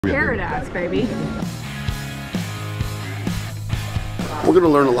Paradise, baby. We're gonna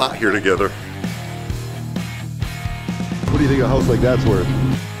learn a lot here together. What do you think a house like that's worth?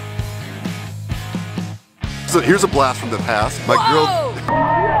 So here's a blast from the past. My girl.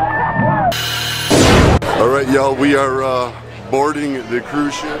 All right, y'all, we are boarding the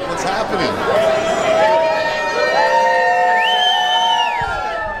cruise ship. What's happening?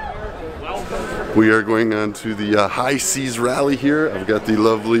 We are going on to the high seas rally here. I've got the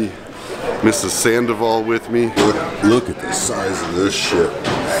lovely Mrs. Sandoval with me. Look at the size of this ship.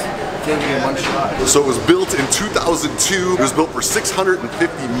 Can't get one shot. So it was built in 2002. It was built for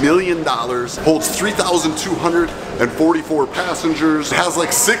 $650 million. Holds 3,244 passengers. It has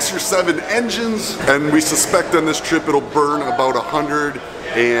like 6 or 7 engines. And we suspect on this trip it'll burn about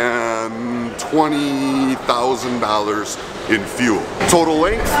 $120,000 in fuel. Total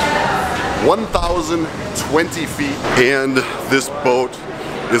length, 1,020 feet. And this boat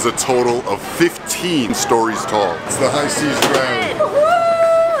is a total of 15 stories tall. It's the high seas rally.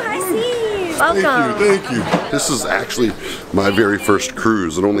 Welcome. Thank you. This is actually my very first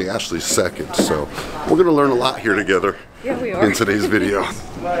cruise and only Ashley's second, so we're gonna learn a lot here together. Yeah, we are. In today's video.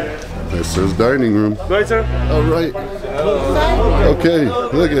 This says dining room. Right, sir? All right. Okay,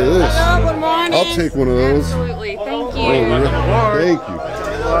 look at this. Hello, good morning. I'll take one of those. Absolutely, thank you. All right. Thank you.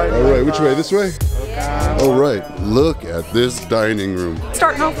 All right, which way? This way? Yeah. All right, look at this dining room.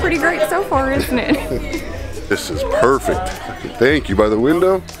 Starting off pretty great so far, isn't it? This is perfect. Thank you. By the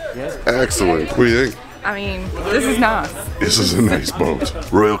window? Excellent. What do you think? I mean, this is nice. This is a nice boat.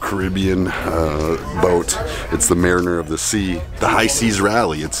 Royal Caribbean boat. It's the Mariner of the Sea. The High Seas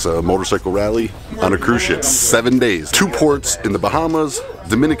Rally. It's a motorcycle rally on a cruise ship. 7 days. 2 ports in the Bahamas,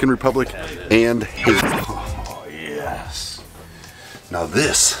 Dominican Republic, and Haiti. Oh, yes. Now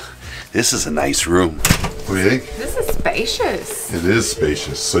this is a nice room. What do you think? This is spacious. It is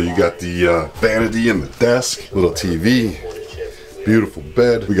spacious. So you got the vanity and the desk, little TV, beautiful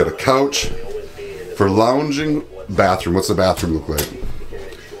bed. We got a couch. For lounging, bathroom. What's the bathroom look like?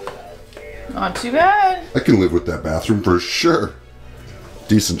 Not too bad. I can live with that bathroom for sure.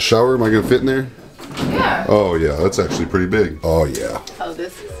 Decent shower. Am I gonna fit in there? Yeah. Oh yeah, that's actually pretty big. Oh yeah. Oh,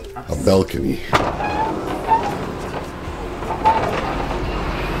 this is A balcony.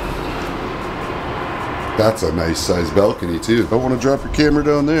 That's a nice size balcony too. I want to drop your camera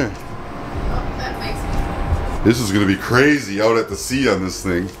down there. that makes This is gonna be crazy out at the sea on this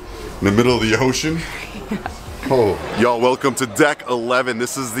thing. In the middle of the ocean. Oh, y'all, welcome to deck 11.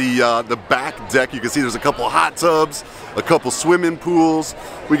 This is the back deck. You can see there's a couple hot tubs, a couple swimming pools.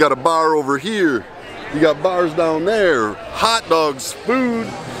 We got a bar over here. You got bars down there. Hot dogs, food,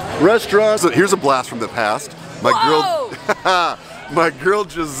 restaurants. So here's a blast from the past. My girl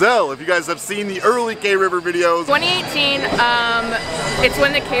Giselle. If you guys have seen the early K-River videos. 2018, it's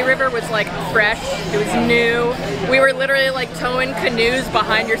when the K-River was like fresh, it was new. We were literally like towing canoes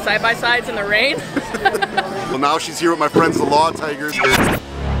behind your side-by-sides in the rain. Well, now she's here with my friends, the Law Tigers. It's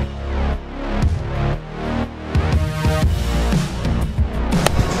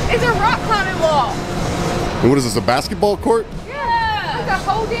a rock climbing wall. And what is this, a basketball court? Yeah, it's a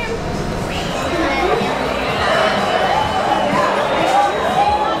whole damn...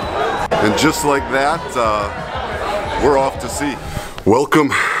 And just like that, we're off to sea.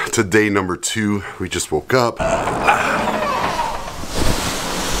 Welcome to day number 2. We just woke up.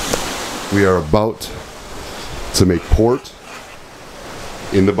 We are about to make port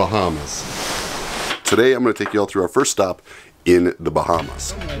in the Bahamas. Today I'm gonna take you all through our first stop in the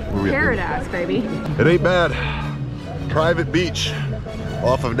Bahamas. Paradise, baby. It ain't bad. Private beach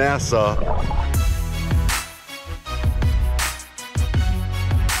off of Nassau.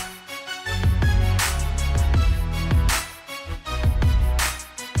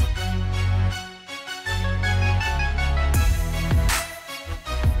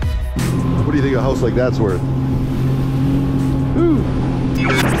 What do you think a house like that's worth? Ooh.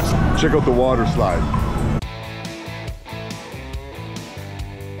 Check out the water slide.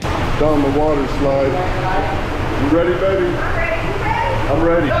 Down the water slide. You ready, baby? I'm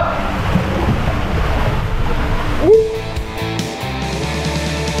ready.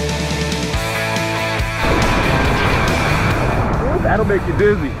 That'll make you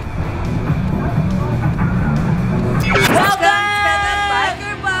dizzy. Welcome!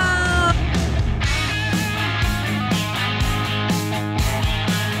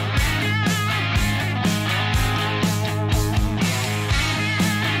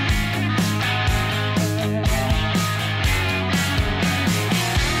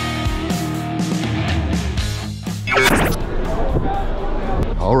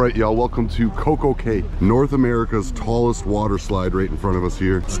 All right, y'all, welcome to Coco Cay, North America's tallest water slide right in front of us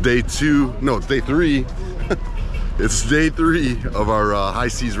here. It's day 2, no, it's day 3. It's day 3 of our High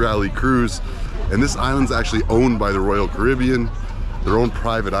Seas Rally cruise. And this island's actually owned by the Royal Caribbean, their own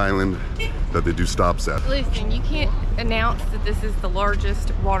private island that they do stops at. Listen, you can't announce that this is the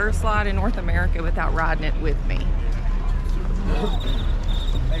largest water slide in North America without riding it with me.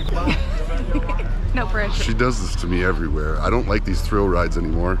 No pressure. She does this to me everywhere. I don't like these thrill rides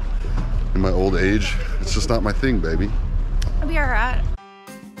anymore. In my old age, it's just not my thing, baby. I'll be all right.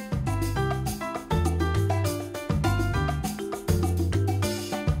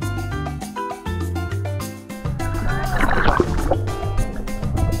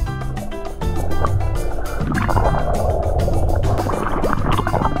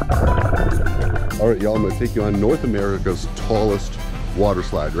 All right, y'all, I'm gonna take you on North America's tallest water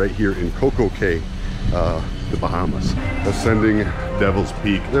slide right here in Coco Cay, the Bahamas. Ascending Devil's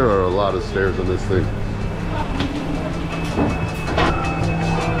Peak. There are a lot of stairs on this thing.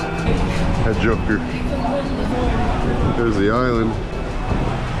 Head Joker. There's the island.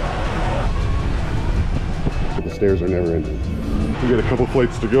 But the stairs are never ending. We got a couple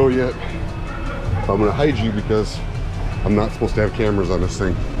flights to go yet. I'm gonna hide you because I'm not supposed to have cameras on this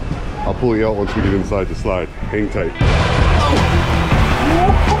thing. I'll pull you out once we get inside the slide. Hang tight.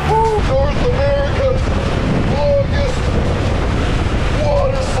 North America's longest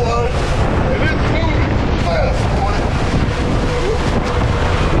water slide, and it's moving fast, boy.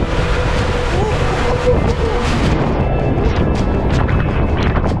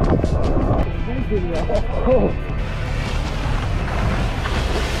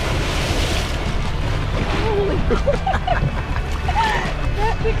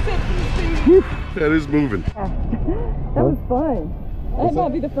 That is moving. That was fun. That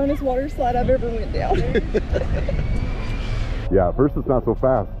might be the funnest water slide I've ever went down. Yeah, at first it's not so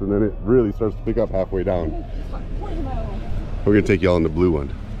fast, and then it really starts to pick up halfway down. We're gonna take y'all in the blue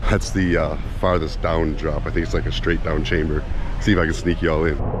one. That's the farthest down drop. I think it's like a straight down chamber. See if I can sneak y'all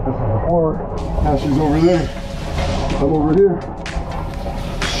in. Or she's over there. I'm over here.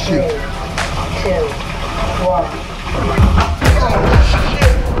 Shit. 2, 1.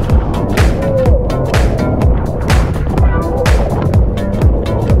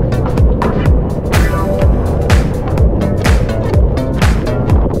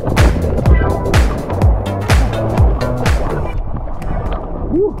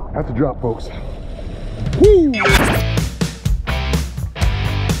 That's a drop, folks. Woo!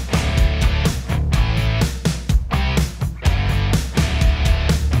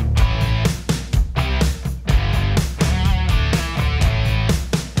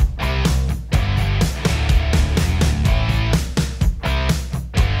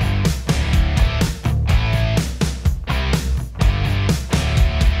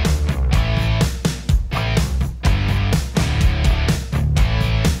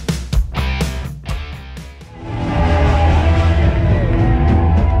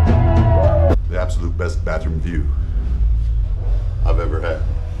 Best bathroom view I've ever had.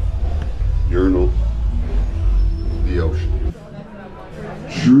 Urinal, the ocean.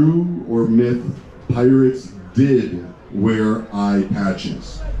 True or myth, pirates did wear eye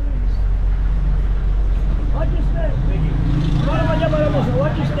patches.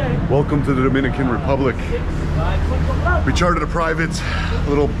 Welcome to the Dominican Republic. We chartered a private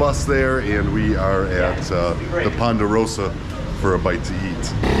little bus there, and we are at the Ponderosa for a bite to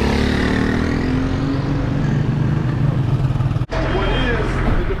eat.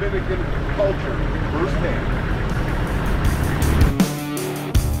 Dominican culture firsthand.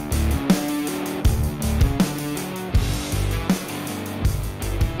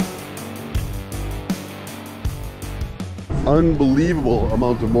 Unbelievable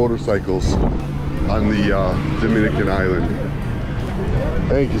amount of motorcycles on the Dominican island.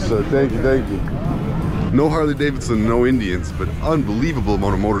 Thank you, sir. Thank you, thank you. No Harley Davidson, no Indians, but unbelievable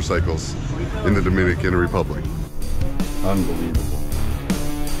amount of motorcycles in the Dominican Republic. Unbelievable.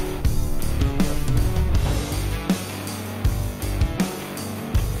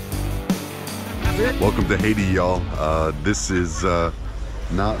 Welcome to Haiti, y'all. This is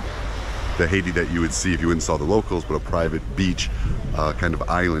not the Haiti that you would see if you went and saw the locals, but a private beach kind of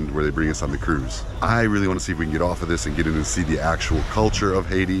island where they bring us on the cruise. I really want to see if we can get off of this and get in and see the actual culture of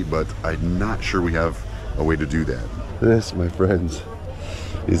Haiti, but I'm not sure we have a way to do that. This, my friends,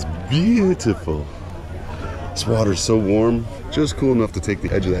 is beautiful. This water's so warm, just cool enough to take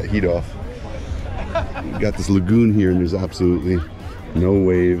the edge of that heat off. We got this lagoon here and there's absolutely no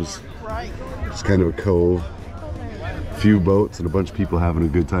waves. It's kind of a cove, few boats and a bunch of people having a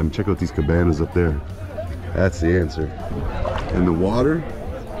good time. Check out these cabanas up there. That's the answer. And the water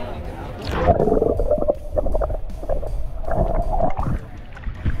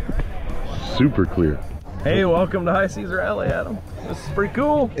super clear. Hey, welcome to High Seas Rally, Adam. This is pretty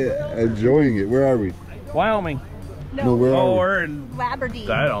cool. Yeah, enjoying it. Where are we? Wyoming. No, where are we? We're in... Labadee.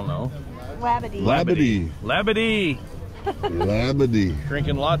 I don't know. Labadee. Labadee. Labadee. Labadee.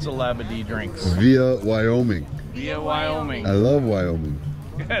 Drinking lots of Labadee drinks. Via Wyoming. Via Wyoming. I love Wyoming.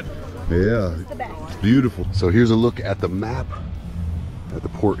 Good. Yeah, it's beautiful. So here's a look at the map at the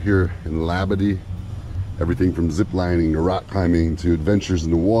port here in Labadee. Everything from zip lining to rock climbing to adventures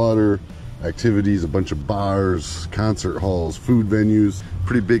in the water, activities, a bunch of bars, concert halls, food venues.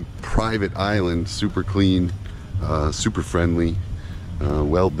 Pretty big private island, super clean, super friendly,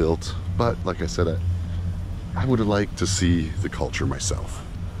 well built. But like I said, I would have liked to see the culture myself.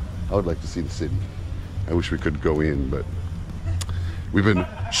 I would like to see the city. I wish we could go in, but we've been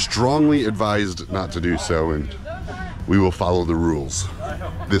strongly advised not to do so, and we will follow the rules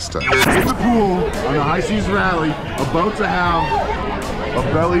this time. In the pool on the High Seas Rally, about to have a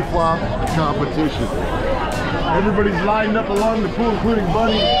belly flop competition. Everybody's lined up along the pool, including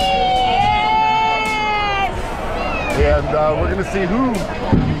Bunny. And we're gonna see who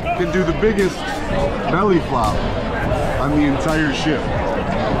can do the biggest belly flop on the entire ship.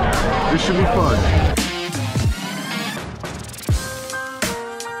 This should be fun.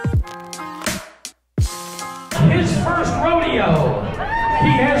 His first rodeo.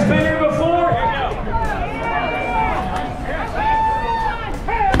 He has been here before.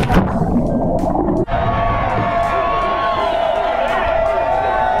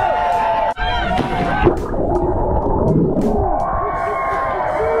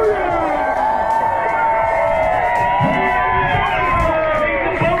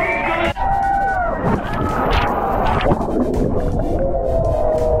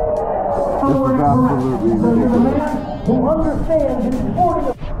 Absolutely ridiculous. Who understands his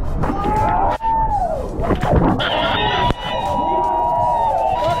important.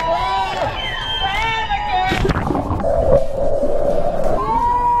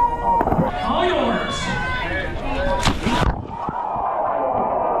 All yours.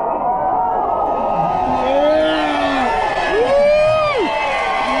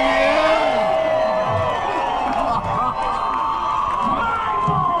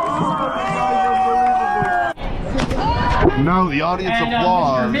 No, the audience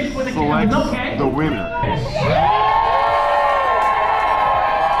applause selects the winner.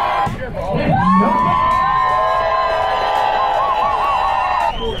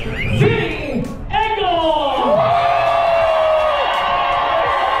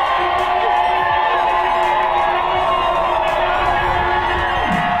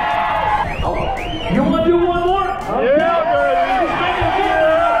 You want to do one more? Yeah, baby!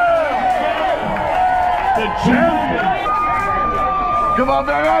 The champion! Come on,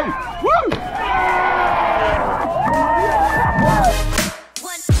 baby! Woo!